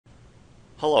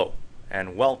Hello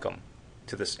and welcome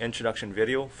to this introduction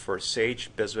video for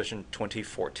Sage BusinessVision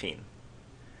 2014.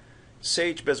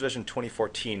 Sage BusinessVision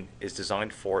 2014 is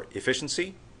designed for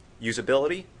efficiency,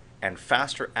 usability, and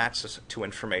faster access to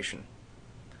information.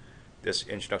 This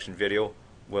introduction video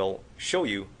will show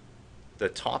you the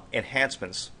top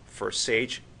enhancements for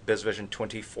Sage BusinessVision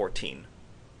 2014.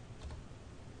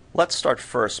 Let's start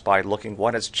first by looking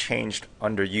what has changed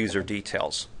under user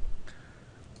details.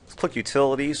 Click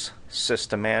Utilities,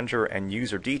 System Manager, and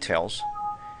User Details.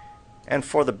 And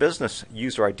for the Business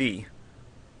User ID,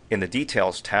 in the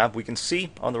Details tab, we can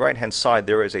see on the right-hand side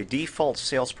there is a default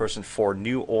salesperson for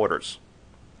new orders.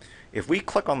 If we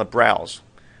click on the Browse,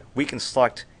 we can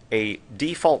select a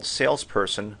default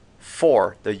salesperson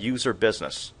for the user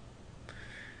business.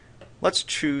 Let's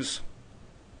choose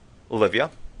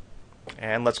Olivia,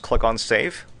 and let's click on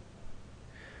Save.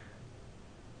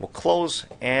 We'll close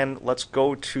and let's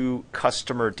go to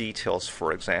customer details,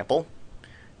 for example,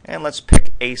 and let's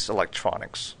pick Ace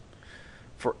Electronics.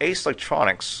 For Ace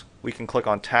Electronics, we can click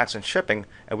on tax and shipping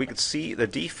and we can see the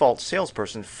default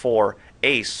salesperson for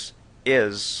Ace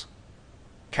is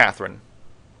Catherine.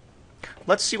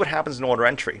 Let's see what happens in order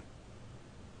entry.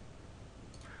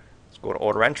 Let's go to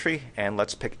order entry and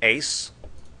let's pick Ace.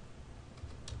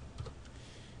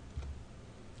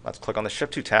 Let's click on the Ship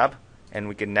To tab and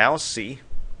we can now see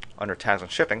under tax and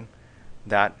shipping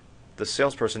that the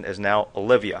salesperson is now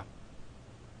Olivia.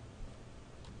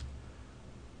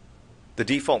 The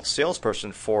default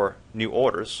salesperson for new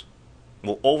orders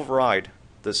will override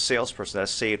the salesperson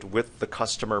that's saved with the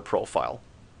customer profile.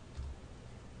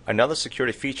 Another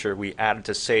security feature we added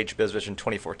to Sage BusinessVision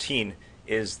 2014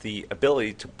 is the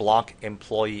ability to block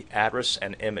employee address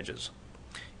and images.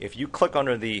 If you click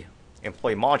under the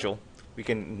employee module, we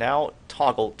can now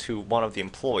toggle to one of the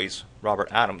employees, Robert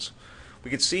Adams. We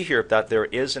can see here that there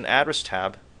is an address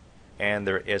tab and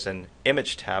there is an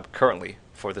image tab currently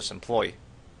for this employee.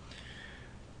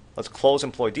 Let's close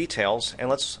employee details and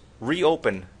let's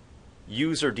reopen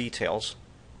user details,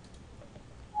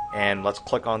 and let's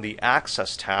click on the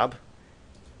access tab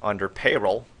under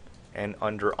payroll and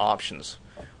under options.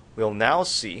 We'll now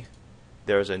see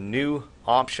there's a new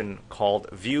option called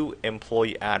view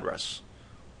employee address.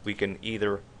 We can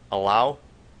either allow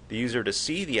the user to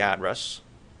see the address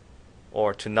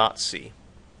or to not see.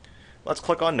 Let's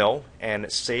click on no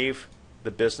and save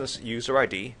the business user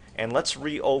ID, and let's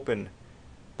reopen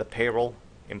the payroll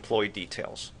employee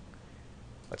details.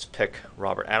 Let's pick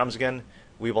Robert Adams again.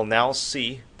 We will now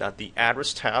see that the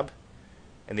address tab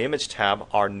and the image tab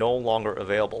are no longer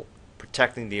available,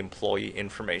 protecting the employee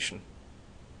information.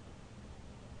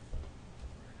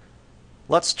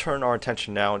 Let's turn our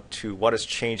attention now to what has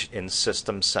changed in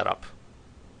system setup.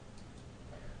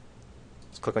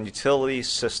 Let's click on Utilities,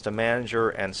 System Manager,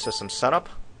 and System Setup.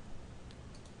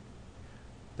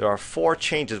 There are 4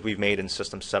 changes we've made in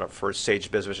system setup for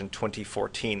Sage BusinessVision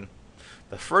 2014.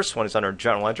 The first one is under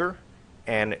General Ledger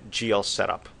and GL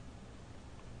Setup.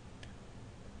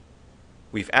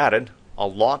 We've added a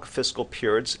lock fiscal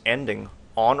periods ending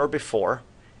on or before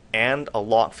and a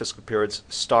lock fiscal periods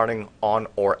starting on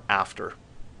or after.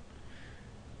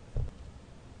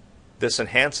 This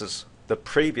enhances the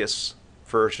previous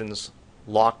version's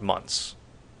lock months.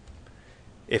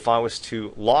 If I was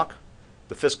to lock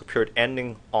the fiscal period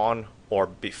ending on or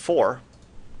before,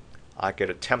 I could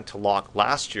attempt to lock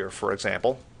last year, for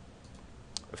example,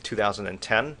 of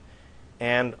 2010,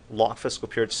 and lock fiscal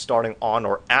periods starting on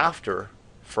or after,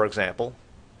 for example,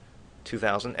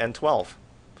 2012.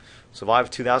 So if I have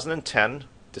 2010,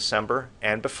 December,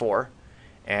 and before,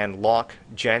 and lock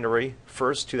January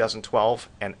 1st, 2012,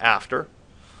 and after,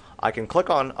 I can click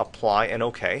on Apply and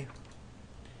OK.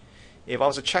 If I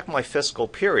was to check my fiscal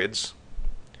periods,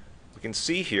 we can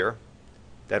see here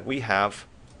that we have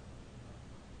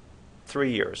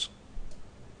 3 years.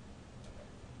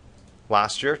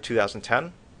 Last year,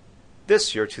 2010,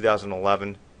 this year,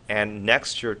 2011, and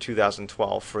next year,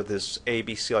 2012 for this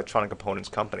ABC Electronic Components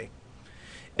company.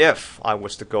 If I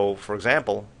was to go, for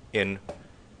example, in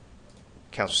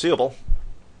accounts receivable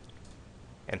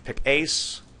and pick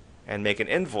ACE and make an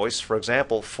invoice, for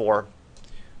example, for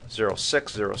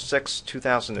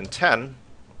 06/06/2010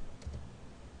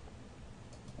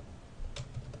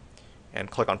 and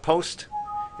click on Post,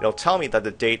 it'll tell me that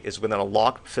the date is within a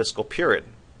locked fiscal period.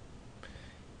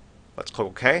 Let's click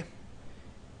OK,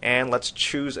 and let's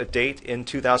choose a date in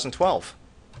 2012.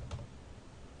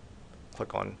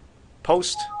 Click on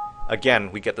Post.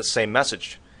 Again, we get the same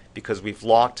message because we've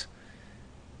locked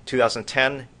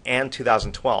 2010 and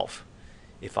 2012.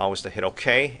 If I was to hit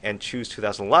OK and choose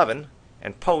 2011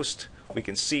 and Post, we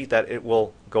can see that it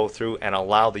will go through and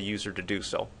allow the user to do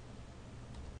so.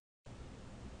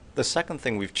 The second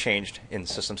thing we've changed in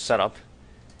system setup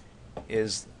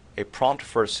is a prompt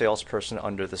for a salesperson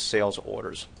under the sales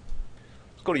orders.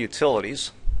 Let's go to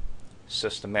Utilities,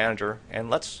 System Manager, and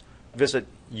let's visit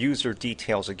User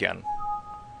Details again.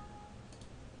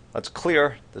 Let's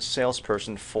clear the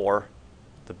salesperson for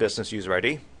the business user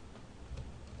ID.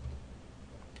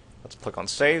 Let's click on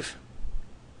Save,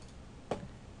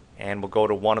 and we'll go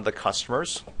to one of the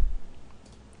customers,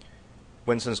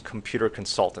 Winston's Computer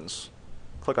Consultants.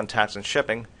 Click on Tax and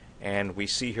Shipping, and we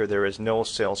see here there is no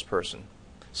salesperson.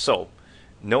 So,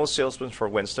 no salesman for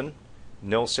Winston,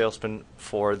 no salesman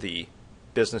for the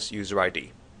business user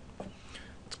ID.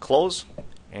 Let's close,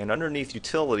 and underneath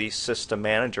Utility, System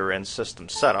Manager, and System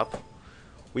Setup,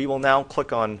 we will now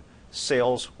click on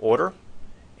Sales Order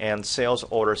and Sales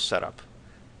Order Setup.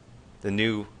 The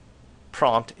new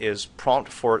prompt is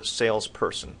Prompt for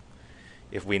Salesperson.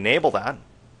 If we enable that,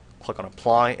 click on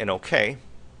Apply and OK.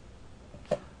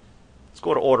 Let's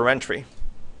go to Order Entry,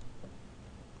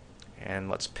 and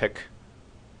let's pick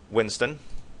Winston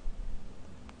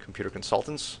Computer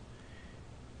Consultants.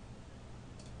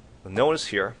 You'll notice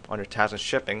here under Tax and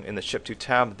Shipping in the Ship To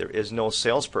tab there is no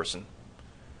salesperson.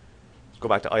 Let's go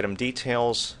back to Item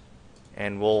Details,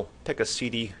 and we'll pick a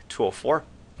CD 204,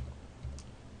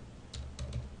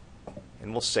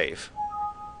 and we'll save.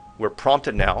 We're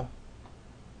prompted now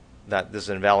that this is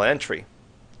an invalid entry.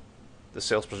 The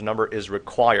salesperson number is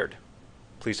required.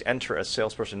 Please enter a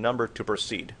salesperson number to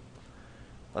proceed.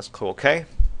 Let's click OK.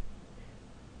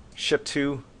 Ship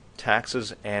to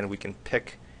taxes, and we can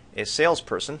pick a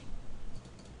salesperson.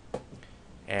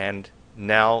 And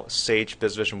now Sage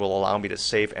BusinessVision will allow me to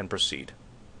save and proceed.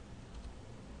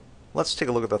 Let's take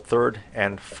a look at the third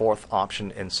and fourth option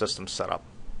in System Setup.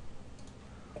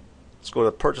 Let's go to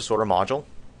the Purchase Order module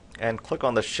and click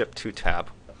on the Ship To tab.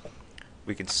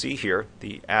 We can see here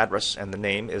the address and the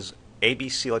name is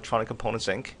ABC Electronic Components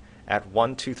Inc. at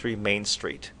 123 Main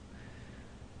Street.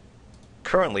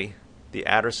 Currently, the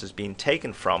address is being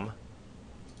taken from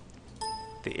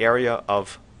the area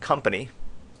of company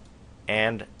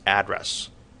and address.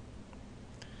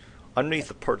 Underneath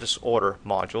the Purchase Order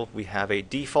module, we have a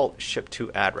default Ship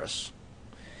To address.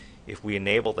 If we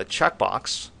enable the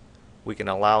checkbox, we can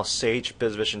allow Sage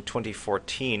BusinessVision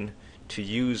 2014 to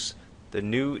use the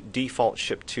new default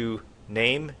Ship To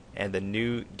name and the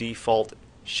new default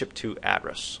Ship To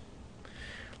address.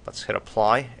 Let's hit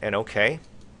Apply and OK.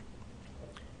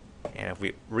 And if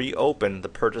we reopen the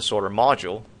Purchase Order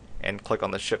module and click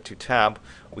on the Ship To tab,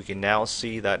 we can now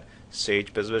see that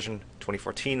Sage BusinessVision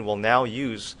 2014 will now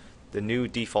use the new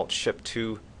default Ship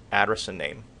To address and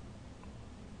name.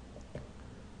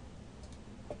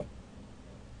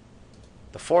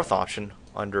 The fourth option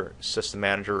under System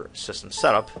Manager System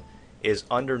Setup is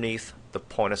underneath the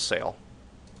Point of Sale.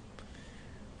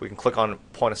 We can click on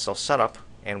Point of Sale Setup,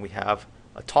 and we have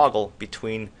a toggle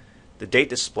between the date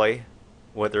display,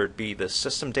 whether it be the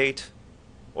system date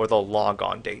or the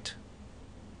logon date.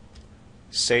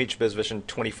 Sage BusinessVision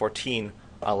 2014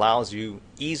 allows you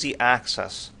easy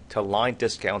access to line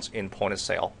discounts in Point of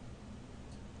Sale.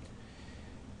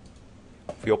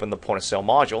 If we open the Point of Sale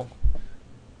module,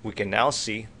 we can now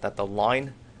see that the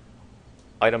line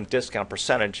item discount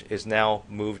percentage is now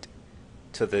moved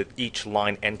to each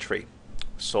line entry.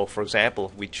 So for example,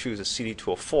 if we choose a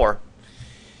CD204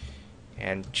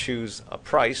 and choose a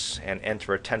price and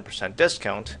enter a 10%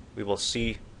 discount, we will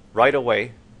see right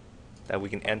away that we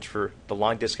can enter the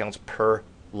line discounts per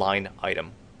line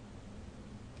item.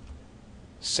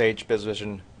 Sage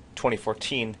BusinessVision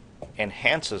 2014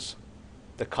 enhances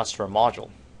the customer module.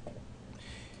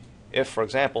 If, for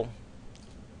example,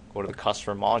 go to the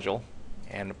customer module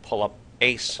and pull up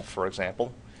ACE, for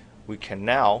example, we can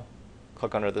now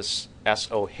click under this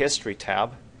SO History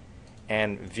tab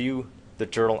and view the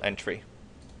journal entry.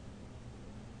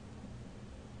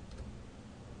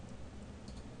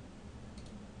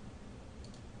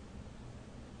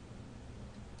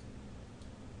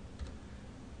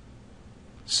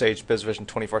 Sage BusinessVision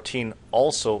 2014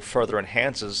 also further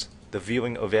enhances the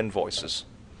viewing of invoices.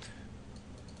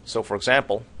 So for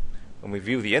example, when we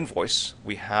view the invoice,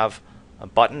 we have a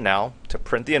button now to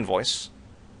print the invoice,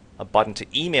 a button to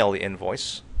email the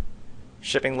invoice,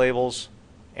 shipping labels,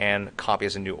 and copy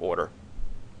as a new order.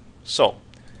 So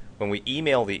when we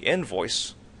email the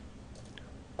invoice,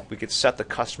 we could set the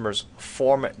customer's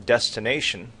form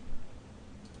destination,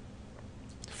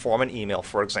 form an email,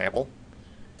 for example.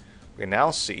 We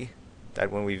now see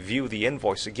that when we view the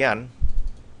invoice again,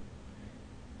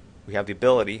 we have the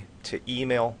ability to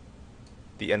email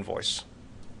the invoice.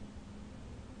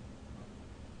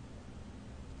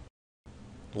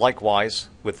 Likewise,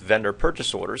 with vendor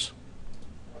purchase orders,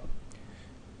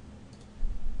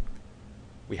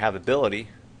 we have the ability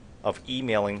of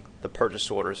emailing the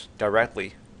purchase orders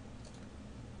directly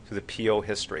to the PO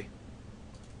history.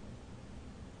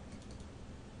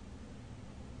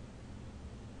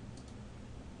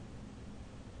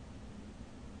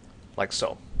 Like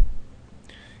so.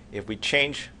 If we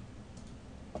change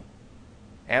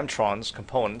Amtron's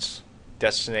components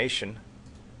destination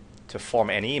to form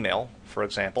an email, for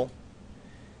example,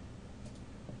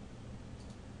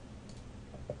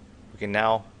 we can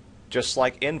now, just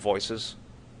like invoices,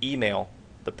 email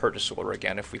the purchase order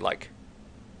again if we like.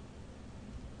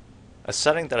 A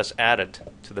setting that is added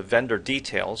to the vendor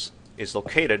details is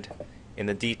located in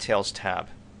the Details tab.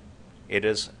 It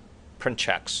is print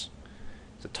checks.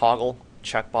 The toggle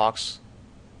checkbox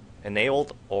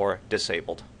enabled or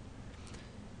disabled.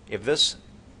 If this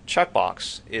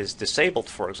checkbox is disabled,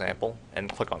 for example, and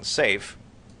click on Save,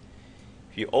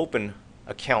 if you open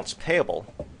Accounts Payable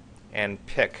and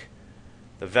pick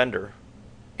the vendor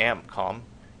Amcom,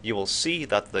 you will see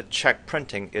that the check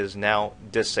printing is now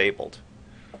disabled.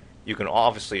 You can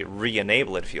obviously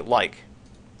re-enable it if you like.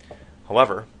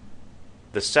 However,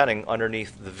 the setting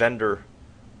underneath the vendor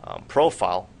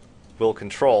profile will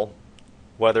control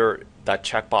whether that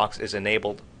checkbox is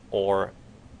enabled or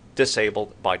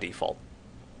disabled by default.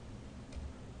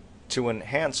 To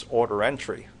enhance order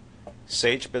entry,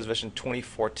 Sage BusinessVision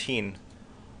 2014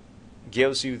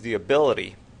 gives you the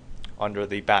ability, under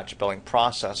the batch billing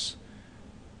process,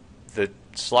 the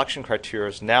selection criteria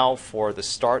is now for the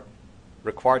start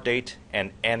required date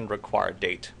and end required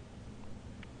date.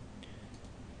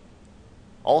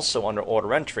 Also under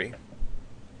order entry,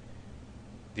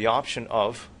 the option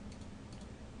of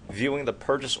viewing the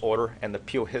purchase order and the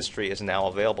PO history is now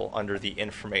available under the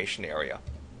information area.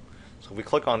 So if we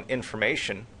click on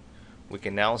information, we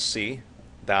can now see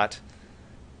that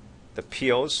the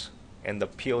POs and the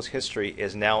PO's history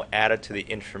is now added to the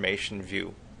information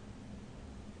view.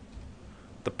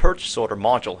 The purchase order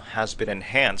module has been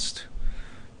enhanced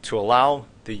to allow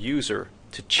the user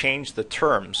to change the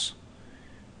terms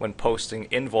when posting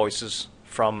invoices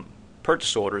from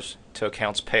purchase orders to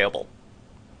accounts payable.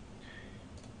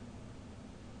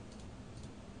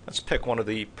 Let's pick one of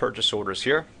the purchase orders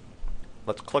here.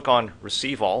 Let's click on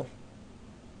Receive All.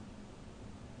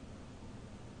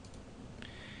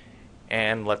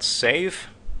 And let's save.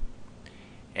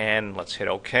 And let's hit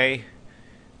OK.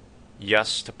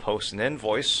 Yes to post an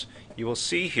invoice. You will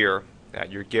see here that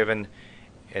you're given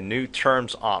a new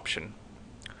terms option.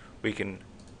 We can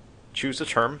choose a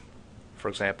term, for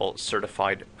example,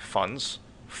 certified funds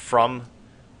from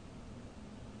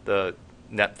the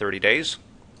net 30 days.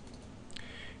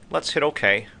 Let's hit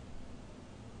OK,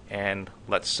 and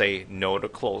let's say no to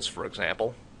close, for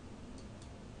example.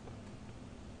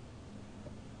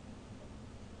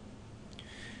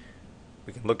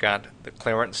 We can look at the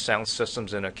clearance, sound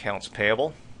systems, and accounts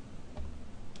payable.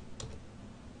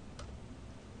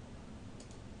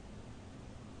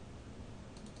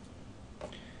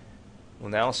 We'll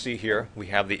now see here we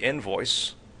have the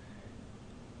invoice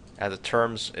as the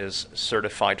terms is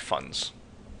certified funds.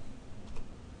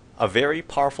 A very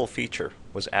powerful feature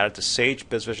was added to Sage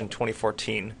BusinessVision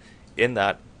 2014 in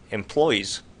that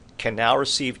employees can now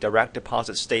receive direct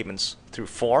deposit statements through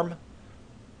form,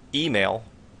 email,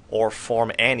 or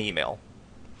form and email.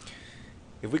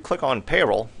 If we click on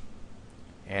payroll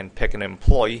and pick an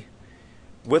employee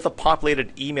with a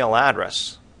populated email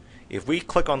address, if we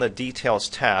click on the Details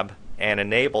tab and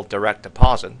enable direct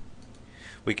deposit,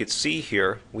 we could see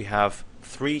here we have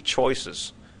three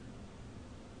choices.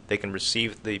 They can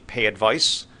receive the pay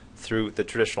advice through the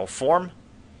traditional form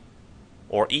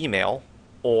or email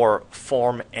or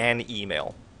form and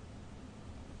email.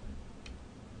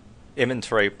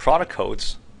 Inventory product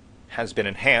codes has been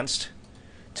enhanced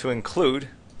to include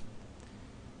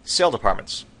sale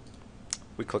departments.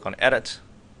 We click on Edit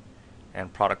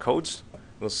and Product Codes.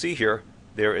 We'll see here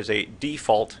there is a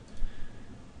default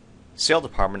sale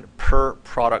department per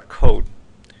product code.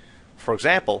 For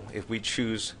example, if we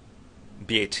choose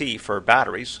BAT for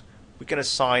batteries, we can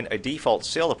assign a default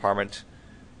sale department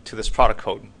to this product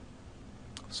code.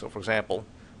 So for example,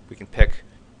 we can pick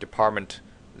department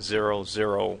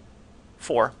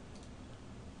 004.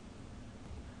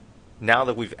 Now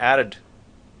that we've added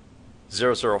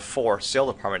 004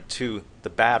 sale department to the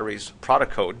batteries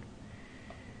product code,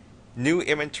 new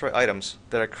inventory items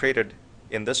that are created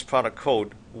in this product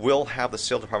code will have the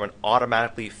sale department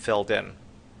automatically filled in.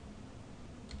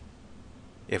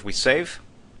 If we save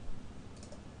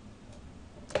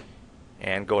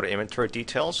and go to inventory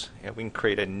details, and we can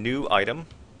create a new item.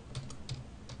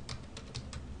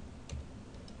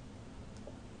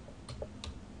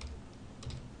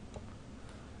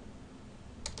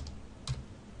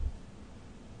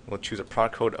 We'll choose a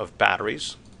product code of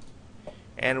batteries,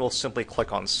 and we'll simply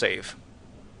click on Save.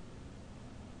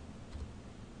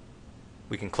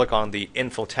 We can click on the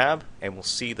Info tab, and we'll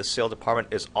see the sales department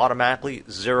is automatically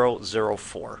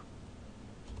 004.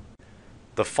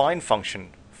 The Find function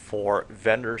for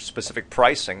vendor-specific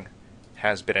pricing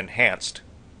has been enhanced.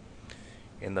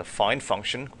 In the Find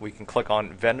function, we can click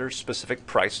on Vendor-specific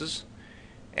prices,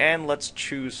 and let's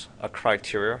choose a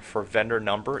criteria for vendor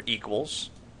number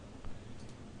equals,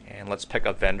 and let's pick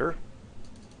a vendor.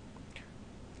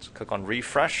 Let's click on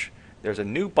Refresh. There's a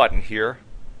new button here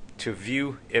to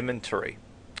view inventory.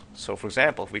 So for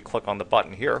example, if we click on the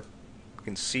button here, we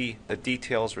can see the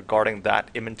details regarding that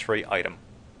inventory item.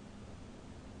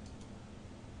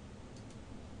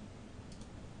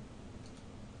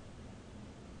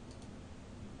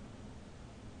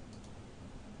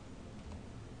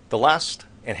 The last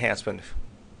enhancement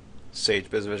Sage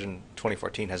BusinessVision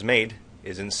 2014 has made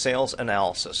is in sales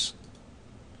analysis.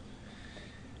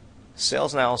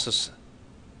 Sales analysis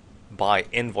by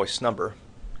invoice number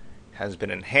has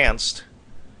been enhanced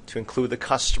to include the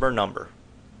customer number.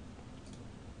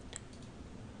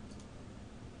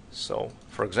 So,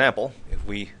 for example, if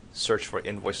we search for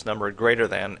invoice number greater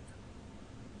than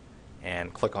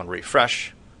and click on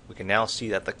Refresh, we can now see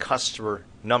that the customer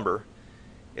number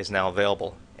is now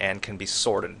available and can be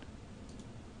sorted.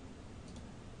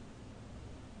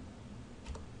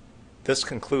 This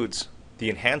concludes the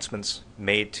enhancements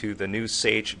made to the new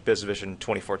Sage BusinessVision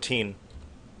 2014,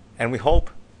 and we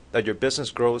hope that your business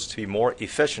grows to be more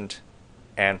efficient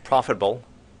and profitable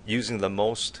using the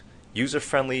most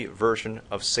user-friendly version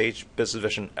of Sage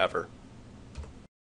BusinessVision ever.